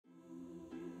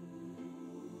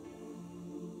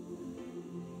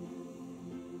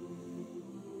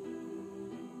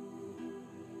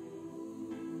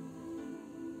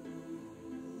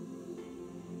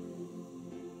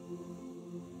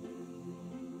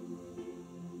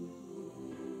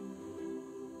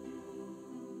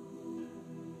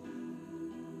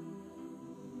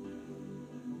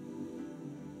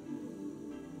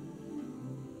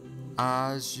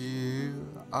as you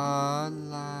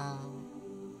allow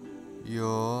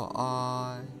your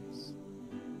eyes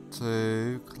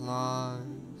to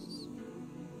close,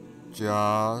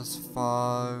 just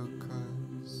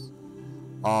focus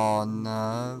on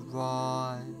the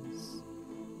rise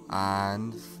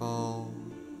and fall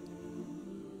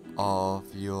of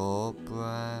your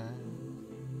breath,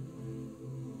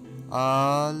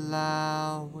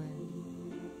 allowing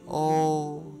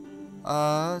all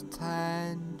attention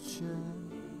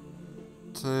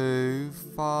to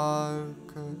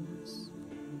focus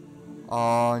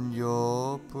on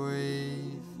your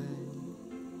breathing,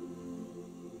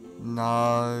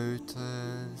 noticing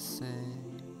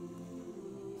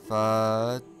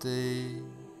the deep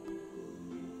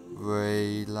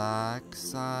relaxation,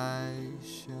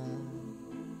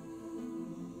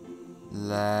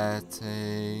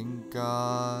 letting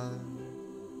go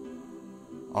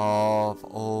of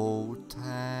all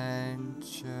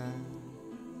tension,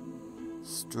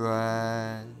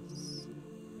 stress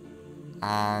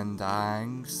and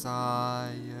anxiety,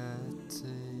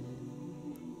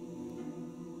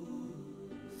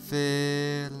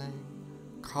 feeling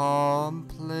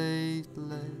completely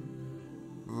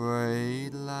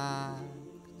relaxed.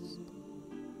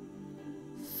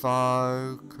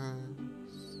 Focus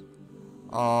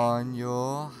on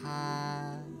your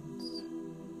hands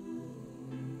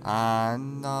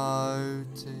and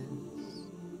notice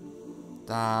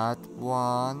that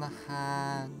one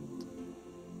hand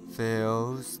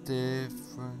feels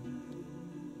different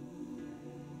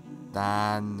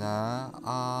than the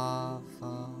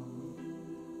other,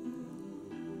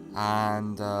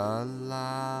 and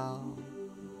allow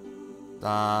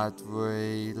that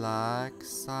relaxation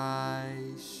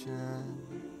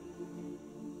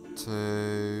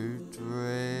to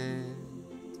drift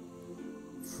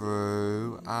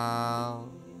throughout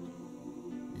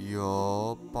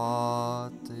your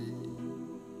body,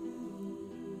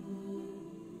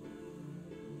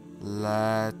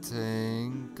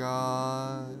 letting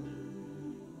go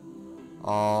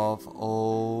of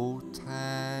all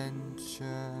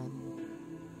tension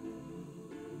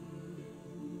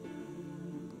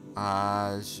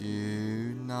as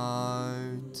you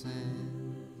notice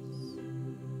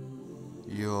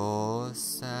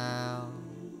yourself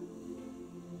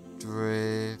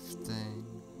drifting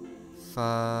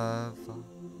further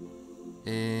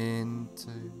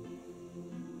into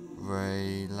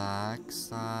relaxation.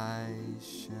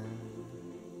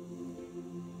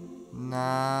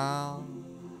 Now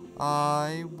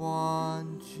I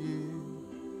want you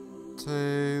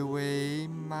to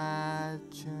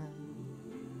imagine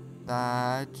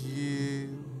that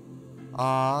you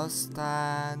are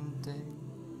standing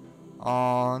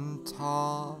on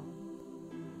top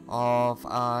of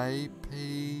a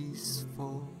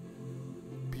peaceful,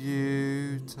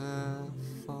 beautiful,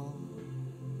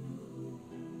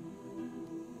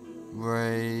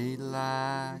 relaxing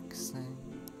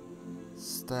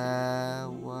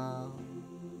stairwell,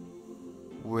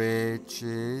 which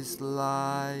is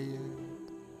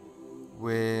layered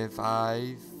with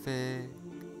a thick,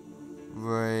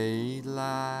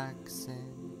 relaxing,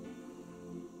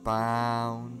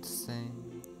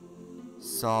 bouncing,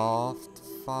 soft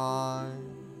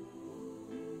foam,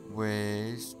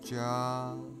 which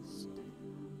just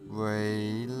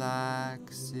relaxes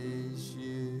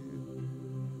you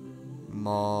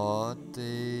more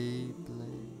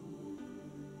deeply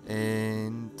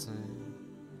into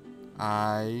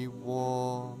a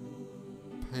warm,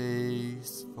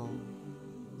 peaceful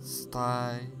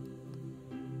state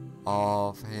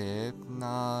of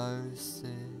hypnosis.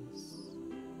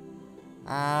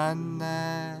 And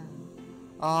there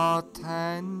are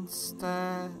 10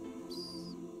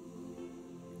 steps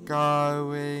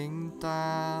going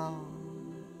down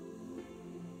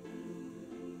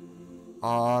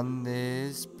on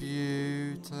this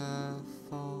beautiful,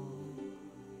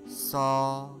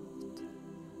 soft,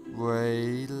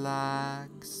 relaxing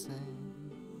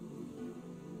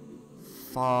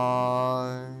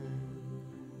foam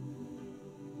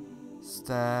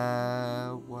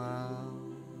stairwell,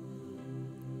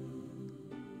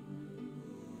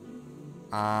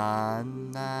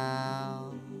 and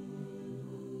now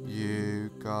you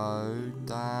go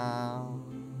down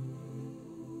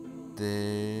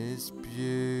this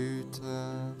beautiful,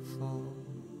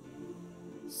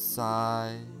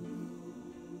 safe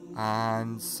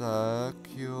and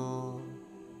secure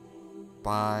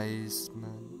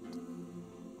basement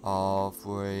of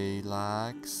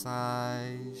relaxation,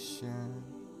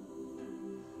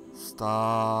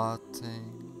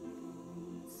 starting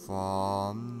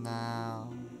from now.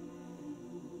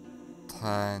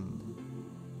 10.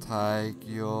 Take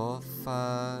your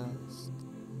first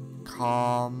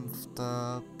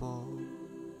comfortable.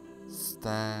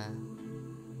 Step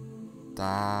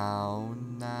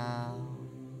down now,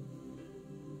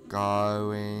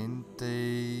 going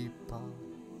deeper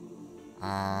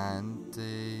and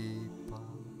deeper.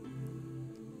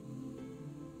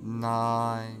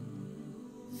 9.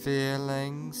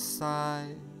 Feeling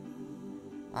safe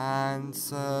and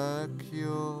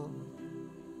secure,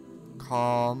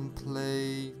 completely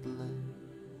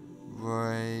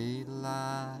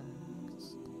relaxed,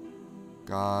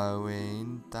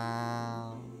 going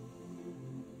down,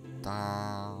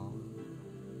 down,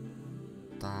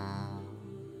 down.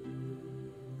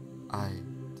 8.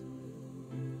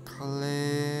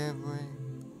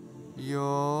 Clearing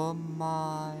your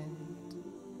mind,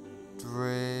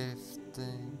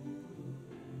 drifting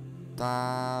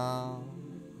down,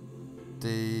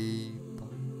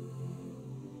 deeper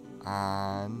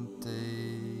and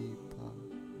deeper.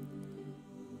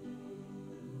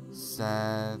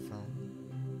 7.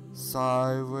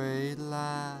 So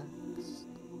relaxed,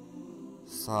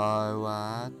 so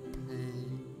at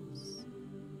peace,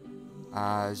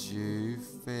 as you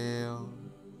feel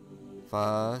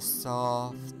the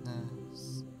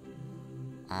softness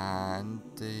and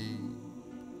deep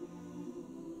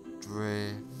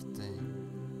drifting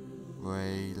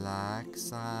relaxation.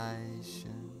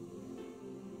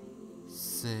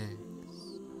 6.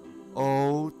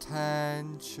 All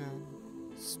tension,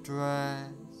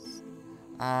 stress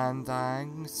and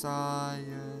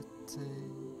anxiety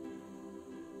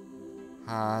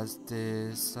has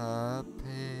disappeared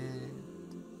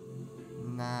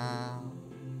now,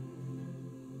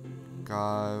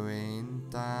 going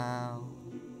down,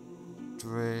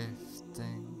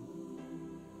 drifting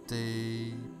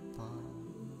deeper.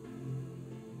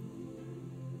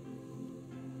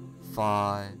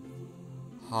 5.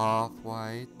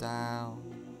 Halfway down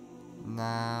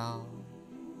now,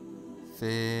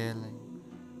 feeling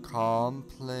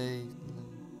completely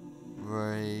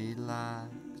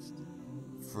relaxed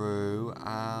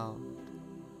throughout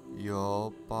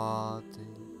your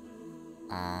body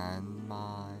and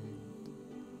mind.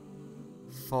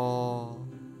 4.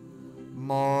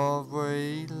 More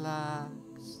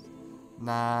relaxed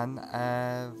than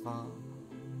ever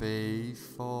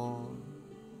before,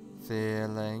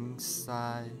 feeling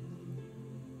safe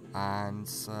and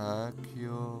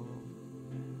secure.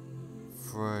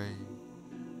 3.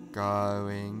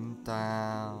 Going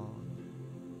down,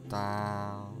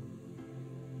 down,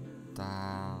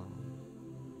 down,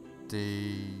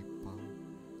 deeper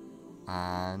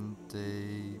and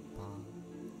deeper.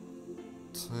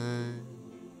 2.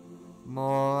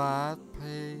 More at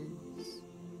peace,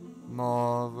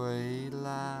 more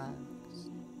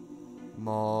relaxed,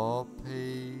 more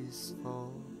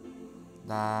peaceful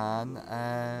than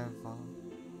ever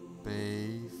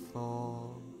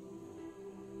before.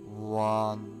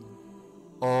 1.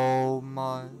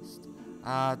 Almost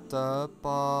at the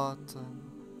bottom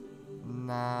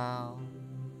now.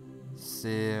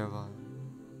 0.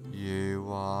 You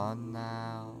are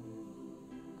now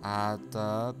at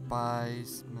the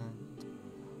basement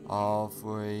of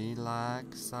relaxation,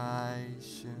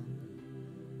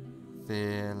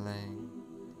 feeling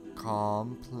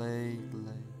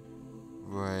completely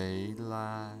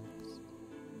relaxed.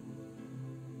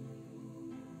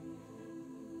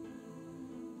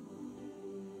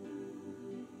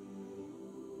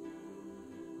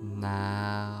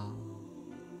 Now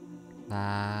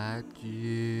that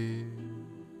you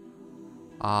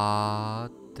are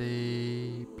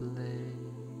deeply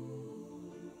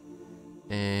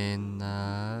in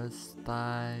a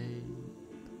state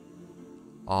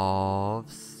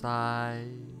of safe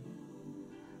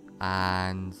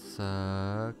and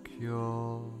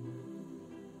secure,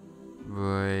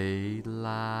 relaxing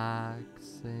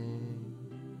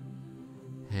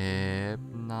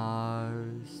hypnosis,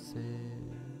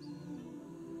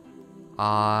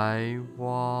 I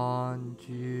want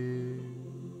you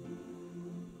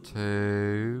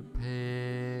to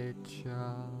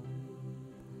picture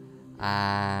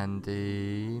and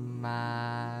imagine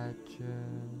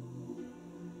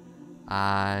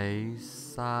a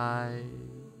safe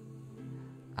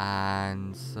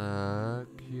and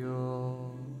secure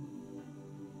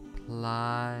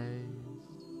place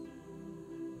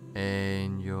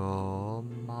in your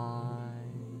mind.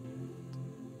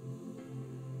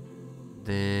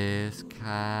 This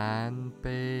can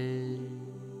be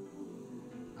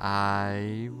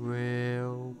a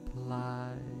real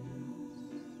place,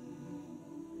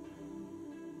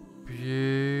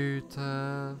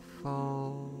 beautiful,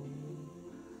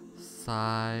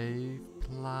 safe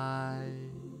place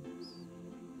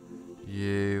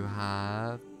you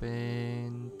have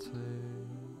been to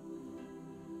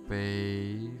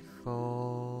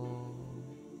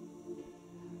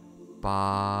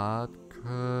but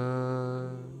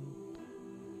could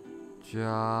just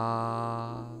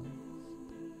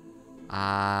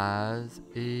as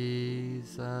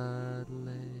easily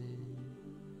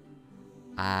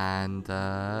and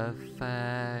effectively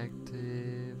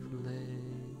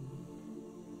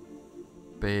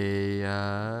be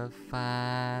a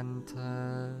fantasy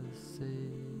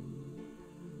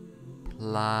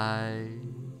place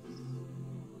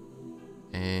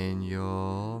in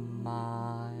your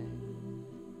mind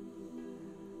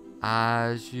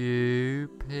as you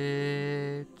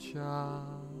picture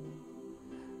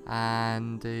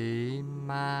and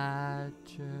imagine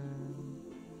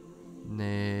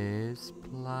this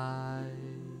place.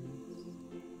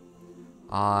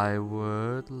 I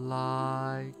would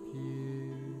like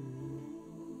you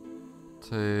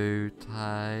to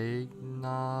take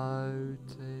notice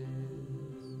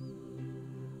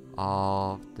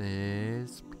of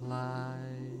this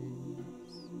place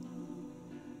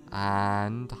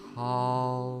and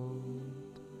hold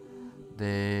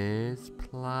this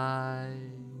place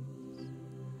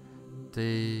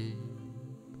deep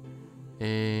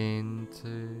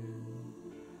into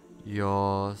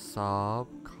your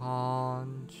subconscious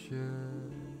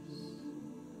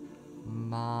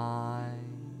mind,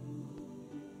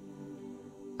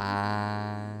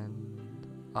 and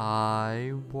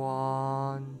I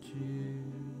want you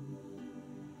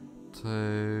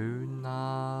to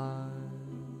know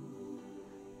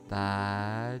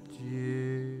that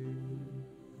you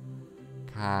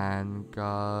can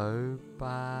go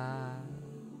back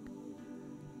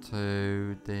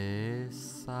to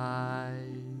this safe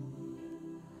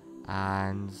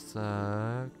and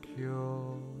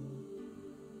secure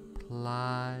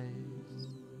place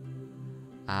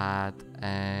at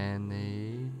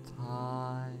any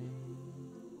time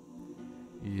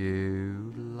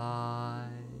you like,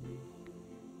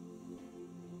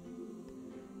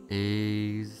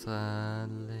 easily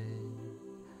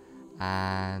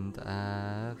and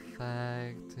effectively.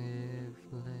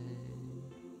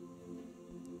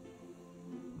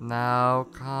 Now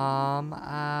come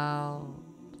out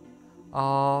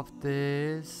of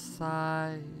this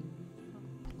safe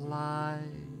place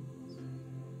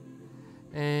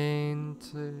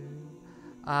into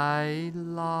a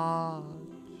large,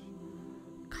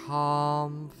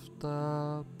 comfortable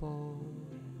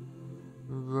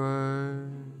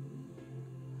room,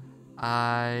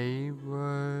 a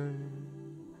room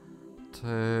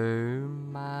to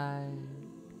make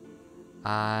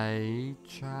a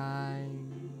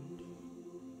change,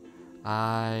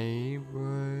 a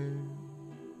room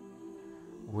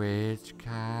which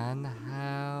can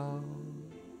help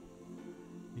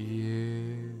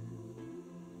you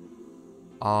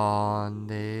on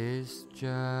this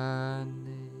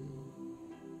journey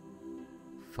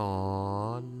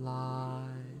for life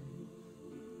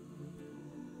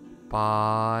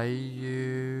by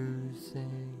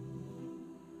using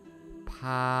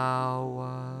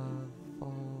powerful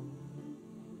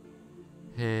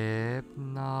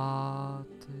hypnotic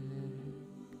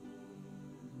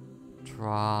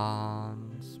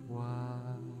trance work,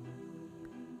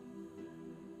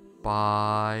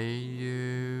 by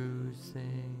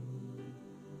using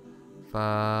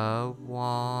the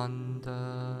wonderful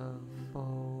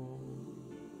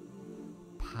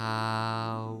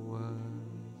powers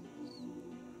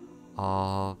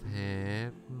of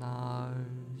hypnosis.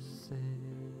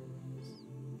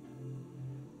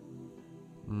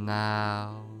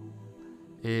 Now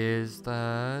is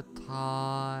the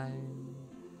time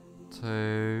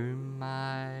to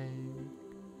make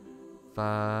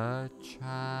the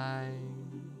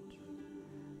change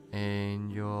in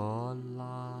your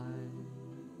life.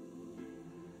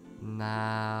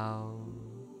 Now's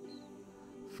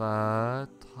the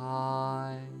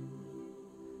time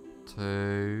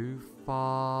to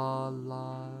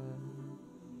follow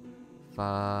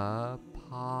the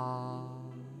path,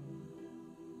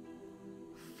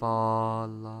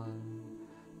 follow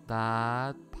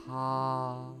that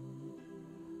path,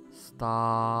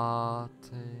 starting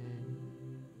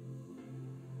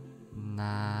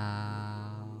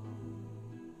now.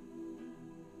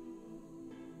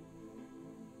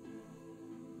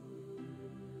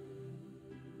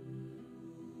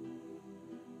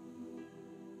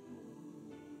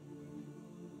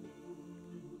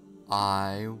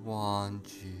 I want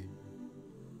you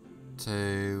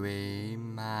to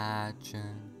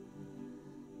imagine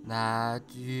that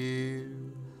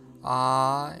you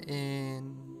are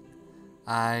in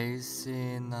a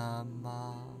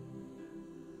cinema.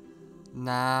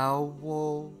 Now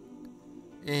walk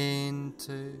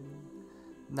into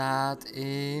that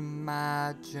imaginary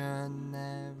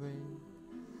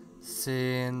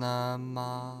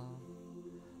cinema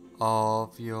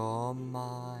of your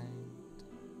mind.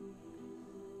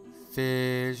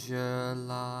 Visualize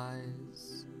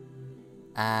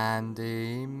and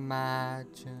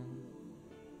imagine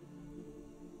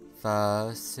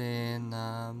the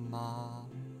cinema.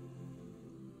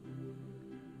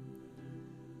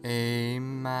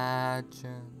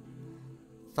 Imagine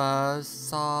the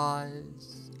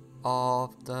size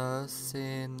of the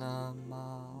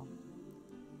cinema,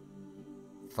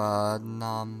 the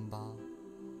number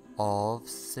of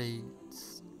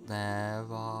seats there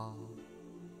are,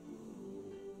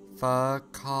 the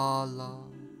color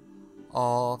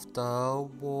of the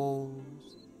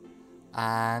walls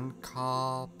and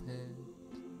carpet,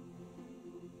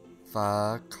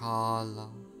 the color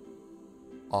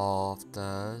of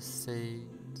the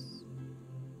seats,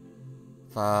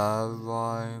 the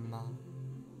aroma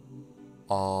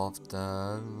of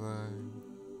the room,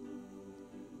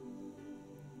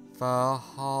 the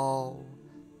whole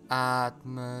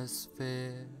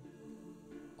atmosphere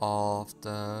of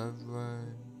the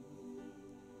room.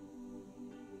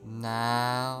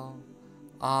 Now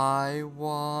I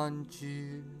want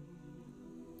you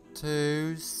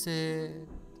to sit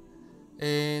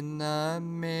in the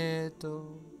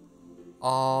middle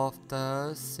of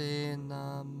the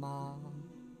cinema,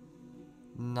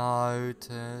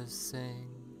 noticing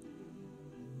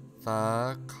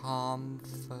the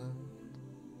comfort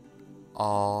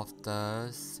of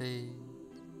the seat.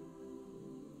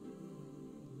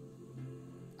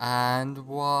 And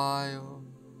while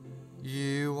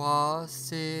you are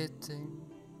sitting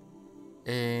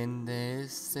in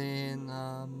this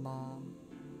cinema,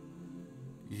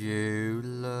 you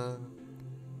look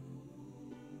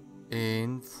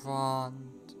in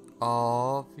front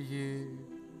of you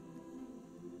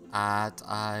at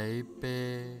a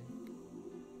big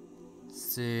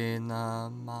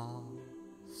cinema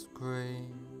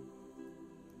screen,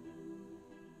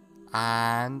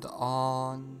 and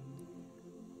on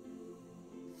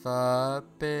the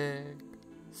big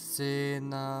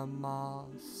cinema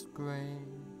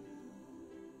screen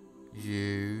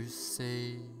you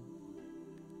see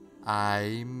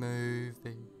a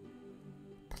movie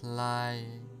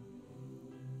playing.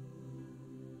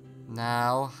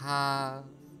 Now have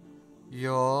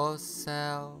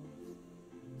yourself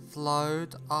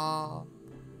float up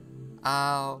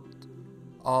out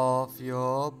of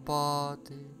your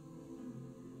body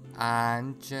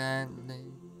and gently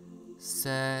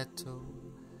settle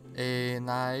in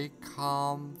a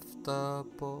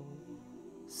comfortable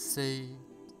seat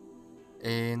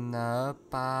in the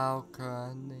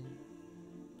balcony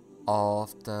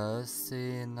of the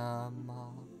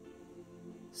cinema,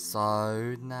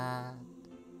 so that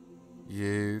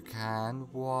you can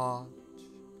watch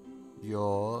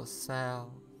yourself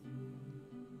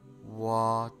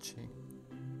watching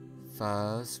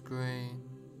the screen.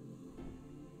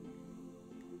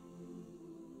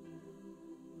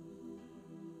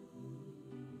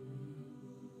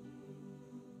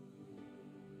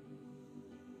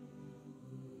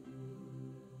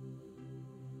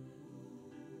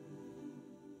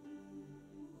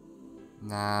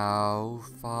 Now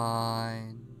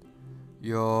find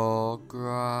your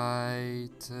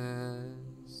greatest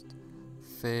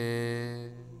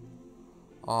fear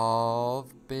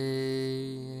of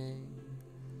being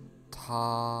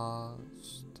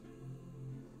touched.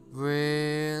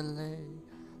 Really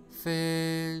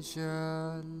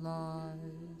visualize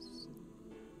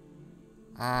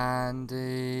and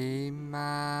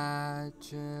imagine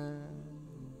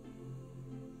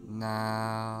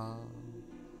now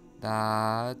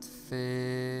that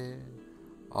fear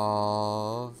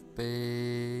of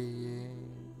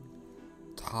being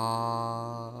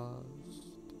touched.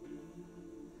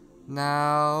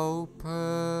 Now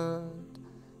put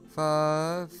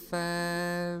the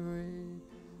very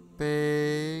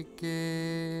beginning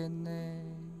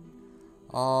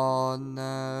on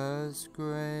the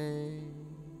screen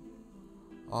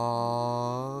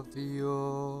of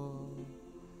your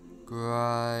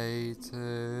greatest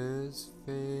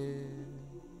fear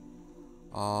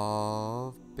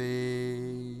of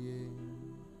being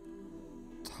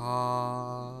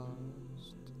touched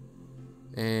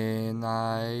in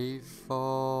a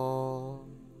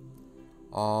form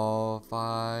of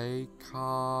a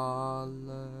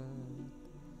colored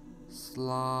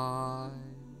slide.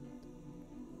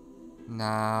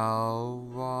 Now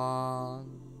run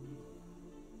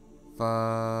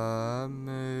the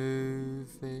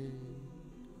movie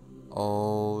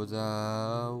all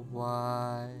the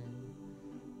way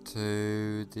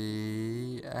to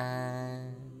the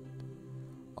end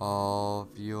of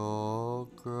your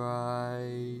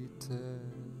greatest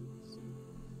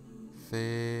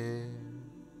fear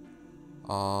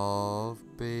of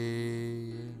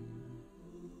being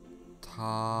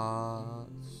touched.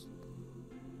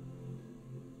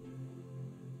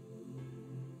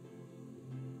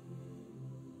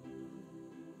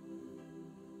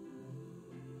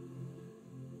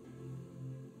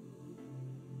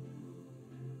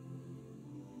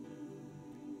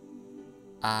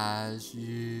 As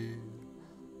you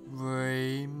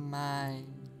remain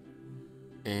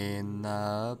in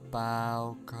the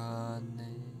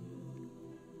balcony,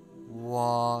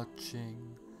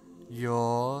 watching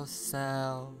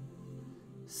yourself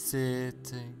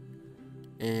sitting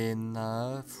in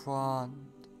the front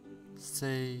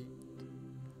seat,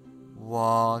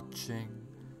 watching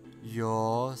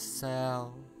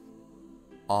yourself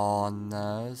on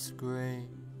the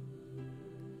screen.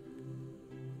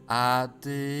 At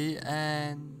the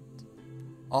end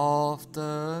of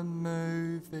the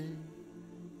movie,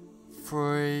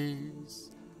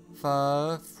 freeze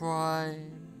the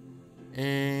frame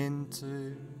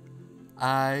into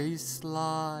a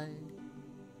slide,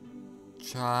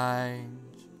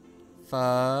 change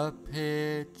the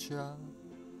picture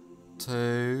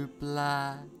to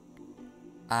black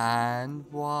and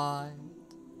white,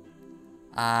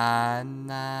 and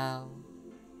now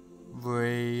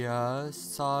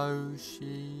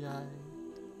reassociate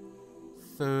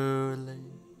fully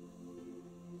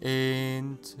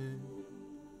into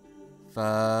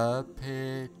the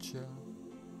picture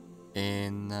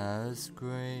in the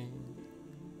screen.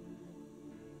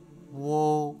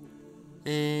 Walk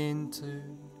into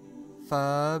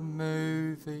the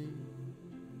movie,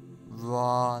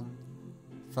 run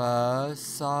the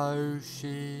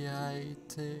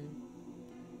associated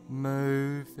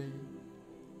movie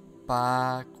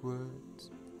backwards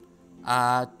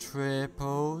at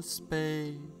triple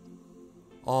speed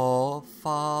or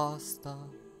faster,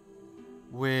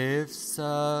 with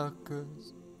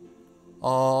circus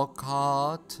or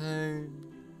cartoon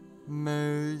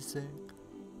music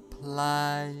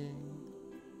playing,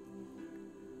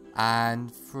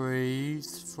 and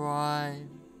freeze frame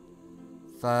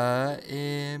the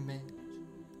image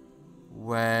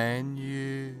when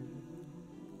you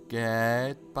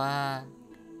get back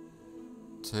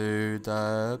to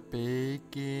the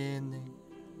beginning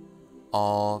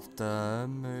of the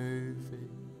movie.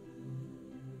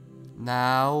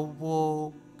 Now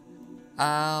walk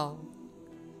out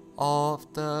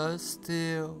of the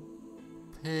still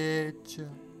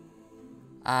picture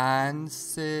and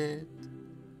sit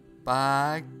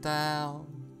back down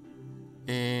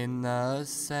in the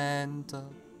center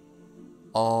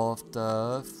of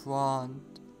the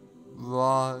front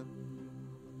row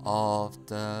of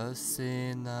the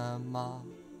cinema.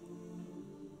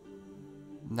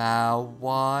 Now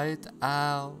white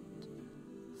out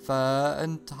the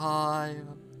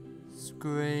entire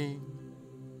screen,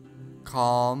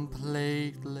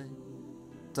 completely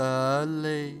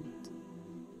delete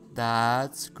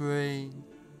that screen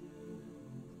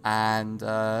and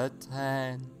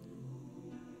attend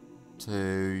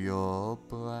to your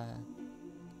breath.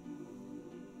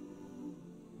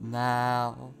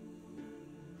 Now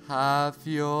have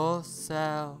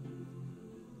yourself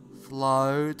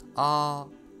float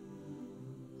up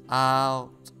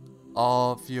out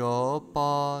of your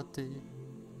body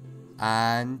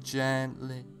and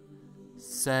gently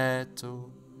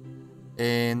settle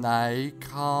in a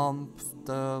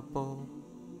comfortable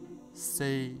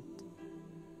seat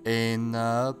in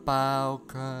the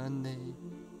balcony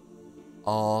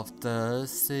of the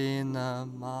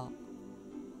cinema,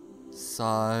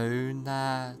 so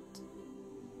that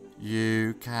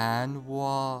you can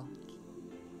watch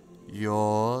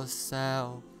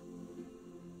yourself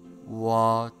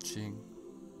watching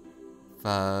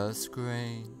the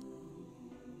screen.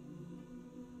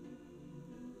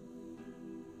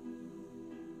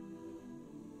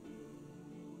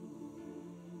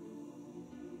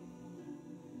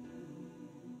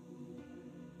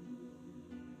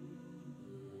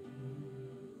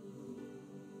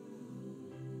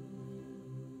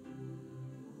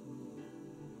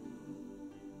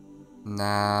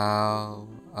 Now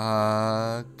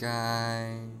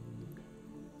again,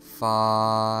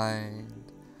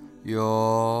 find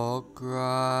your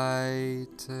greatest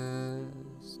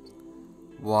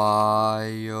while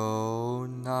you're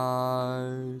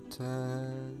noticing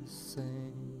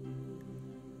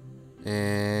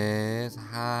it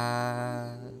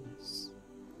has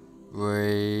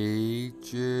reduced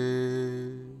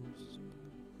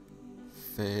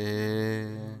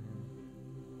fear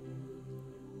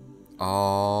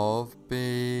of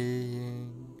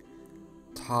being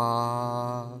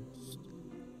touched.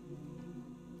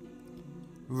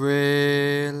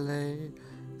 Really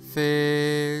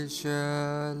visualize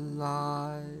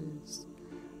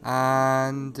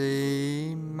and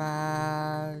imagine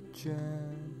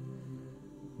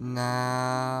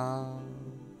now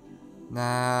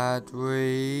that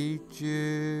reduced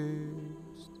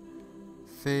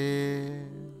fear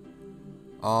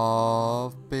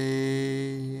of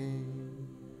being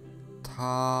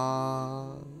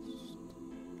touched.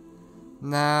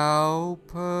 Now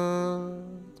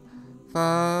put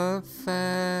the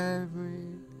very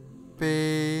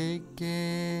beginning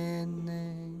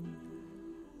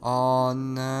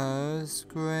on the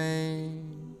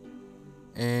screen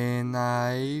in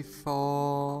a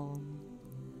form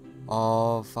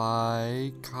of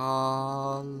a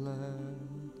coloured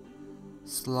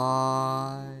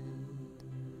slide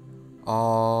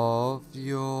of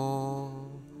your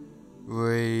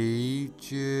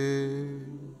reduced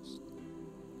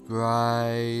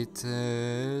greatest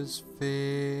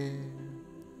fear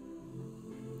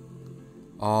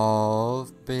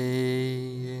of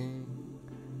being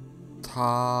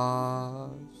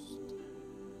touched.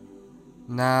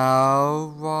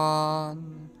 Now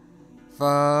run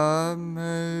the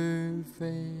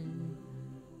movie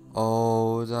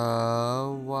all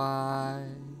the way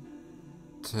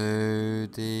to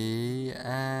the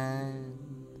end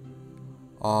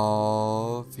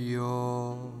of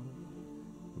your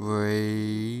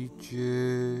reduced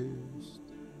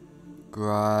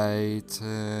greatest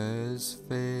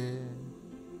fear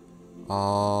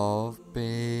of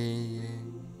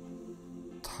being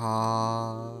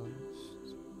touched.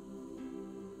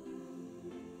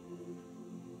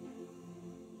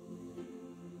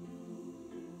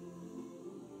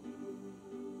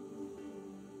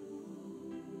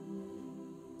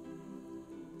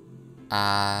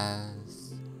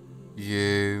 As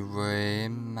you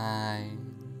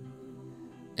remain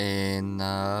in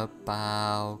the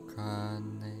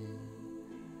balcony,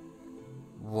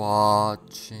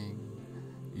 watching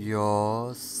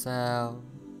yourself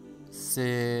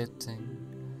sitting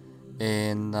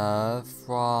in the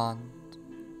front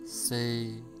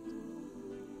seat,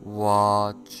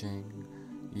 watching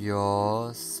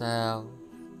yourself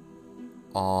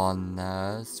on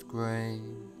the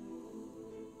screen.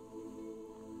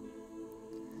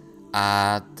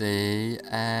 At the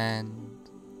end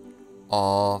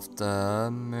of the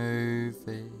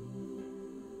movie,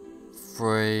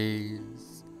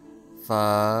 freeze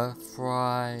the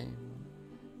frame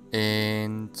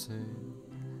into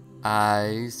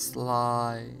a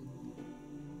slide,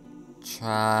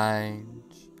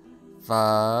 change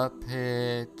the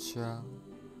picture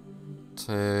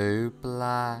to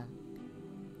black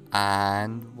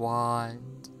and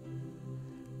white,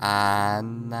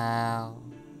 and now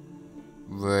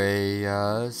reassociate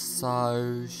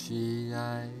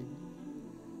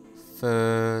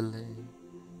fully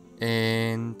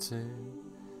into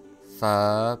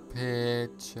the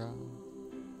picture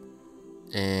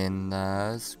in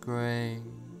the screen.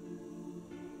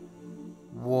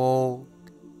 Walk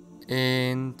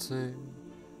into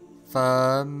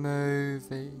the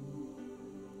movie,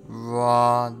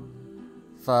 run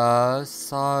the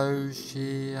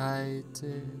associated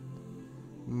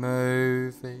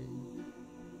movie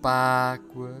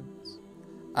backwards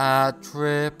at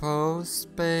triple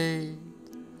speed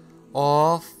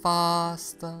or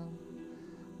faster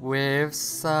with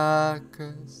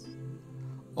circus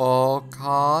or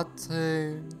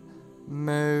cartoon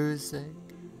music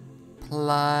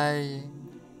playing,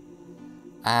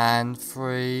 and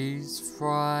freeze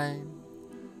frame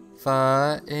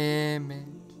the image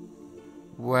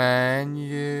when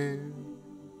you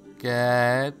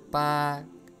get back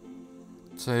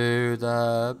to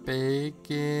the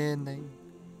beginning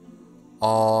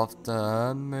of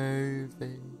the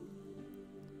movie.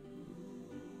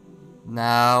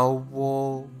 Now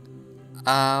walk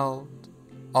out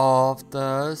of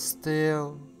the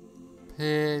still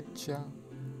picture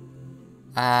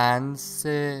and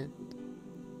sit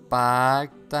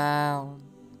back down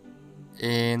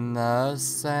in the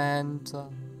center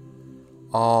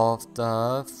of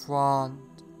the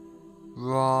front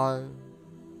row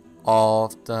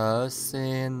of the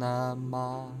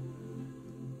cinema.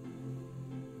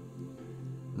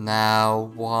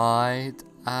 Now wide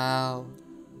out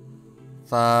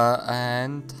the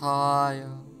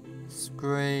entire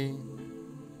screen,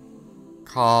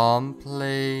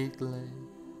 completely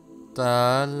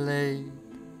delete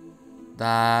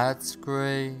that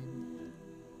screen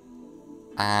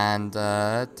and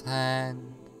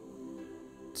attend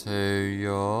to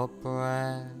your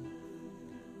breath.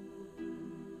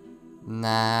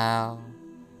 Now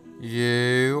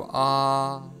you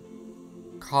are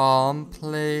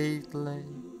completely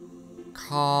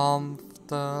comfortable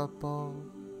comfortable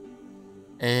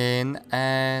in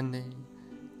any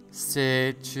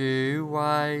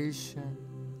situation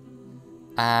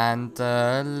and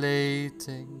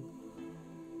deleting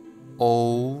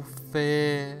all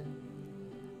fear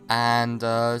and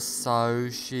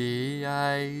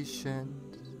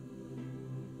associations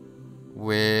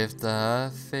with the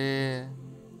fear,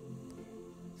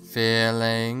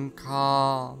 feeling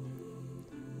calm,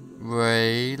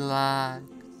 relaxed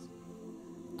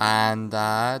and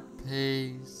at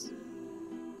peace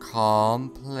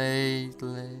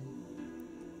completely,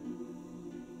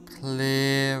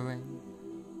 clearing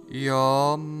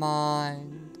your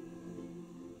mind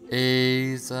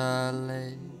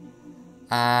easily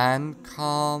and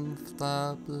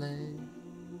comfortably.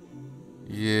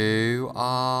 You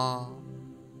are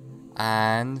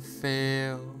and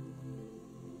feel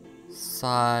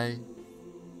safe,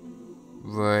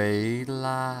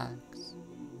 relaxed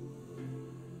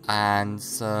and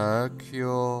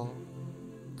secure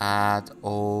at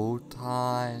all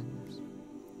times,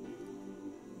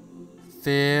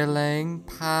 feeling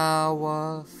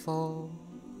powerful,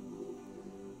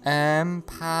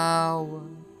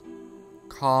 empowered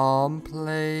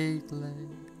completely,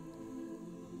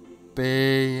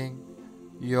 being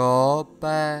your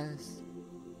best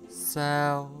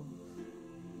self.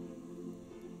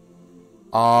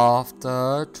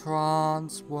 After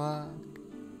trance work,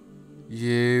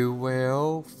 you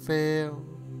will feel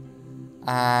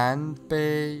and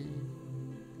be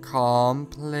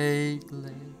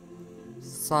completely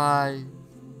safe,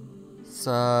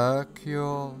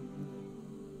 secure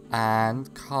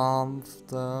and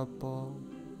comfortable.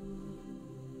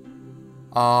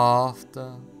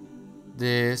 After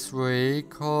this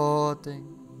recording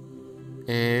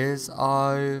is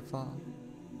over,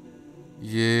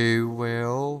 you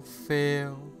will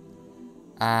feel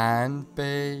and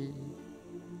be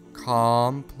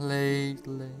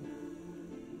completely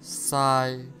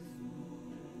safe,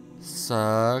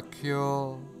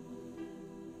 secure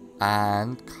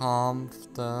and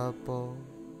comfortable.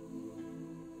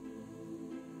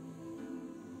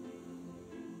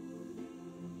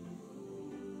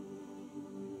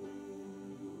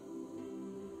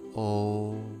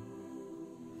 All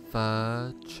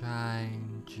the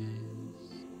changes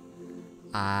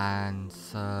and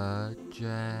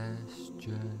suggestions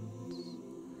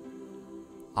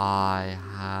I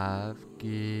have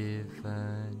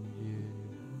given you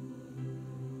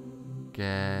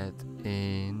get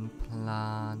implanted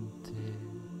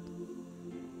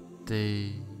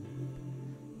deep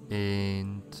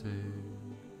into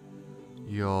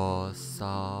your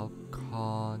subconscious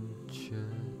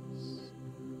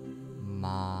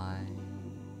mind.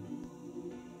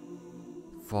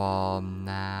 From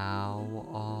now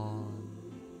on,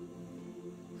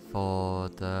 for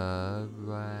the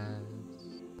rest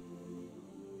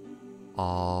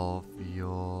of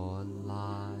your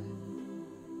life,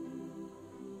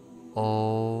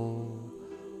 all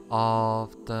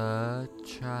of the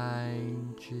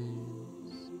changes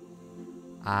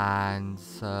and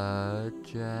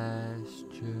suggestions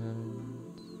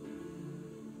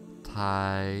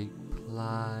take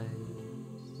place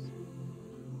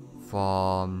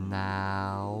from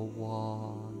now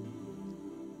on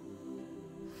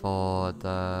for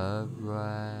the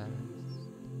rest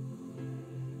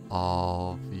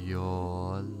of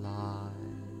your life.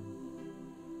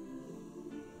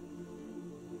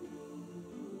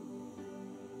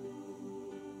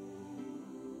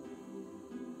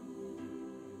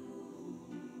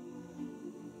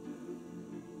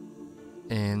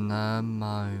 In a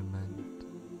moment,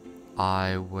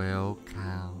 I will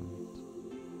count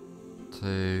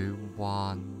to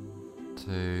 1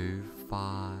 to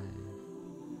 5,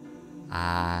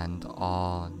 and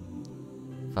on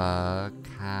the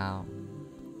count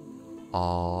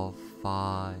of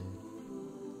 5,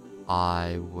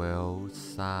 I will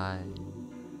say,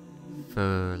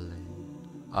 fully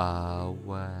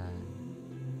aware.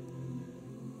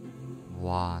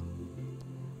 1.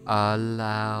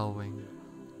 Allowing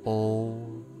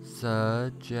all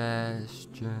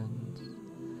suggestions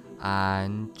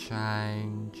and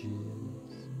changes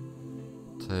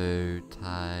to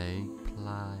take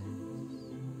place.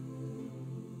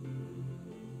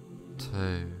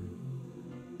 2.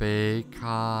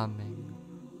 Becoming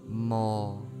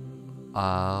more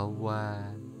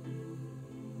aware.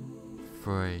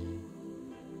 3.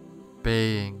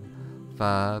 Being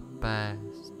the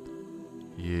best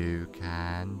you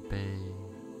can be.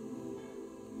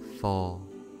 4.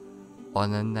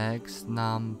 On the next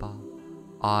number,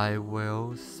 I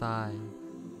will say,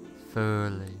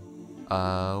 fully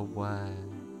aware.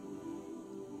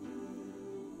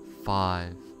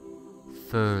 5.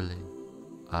 fully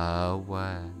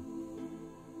aware.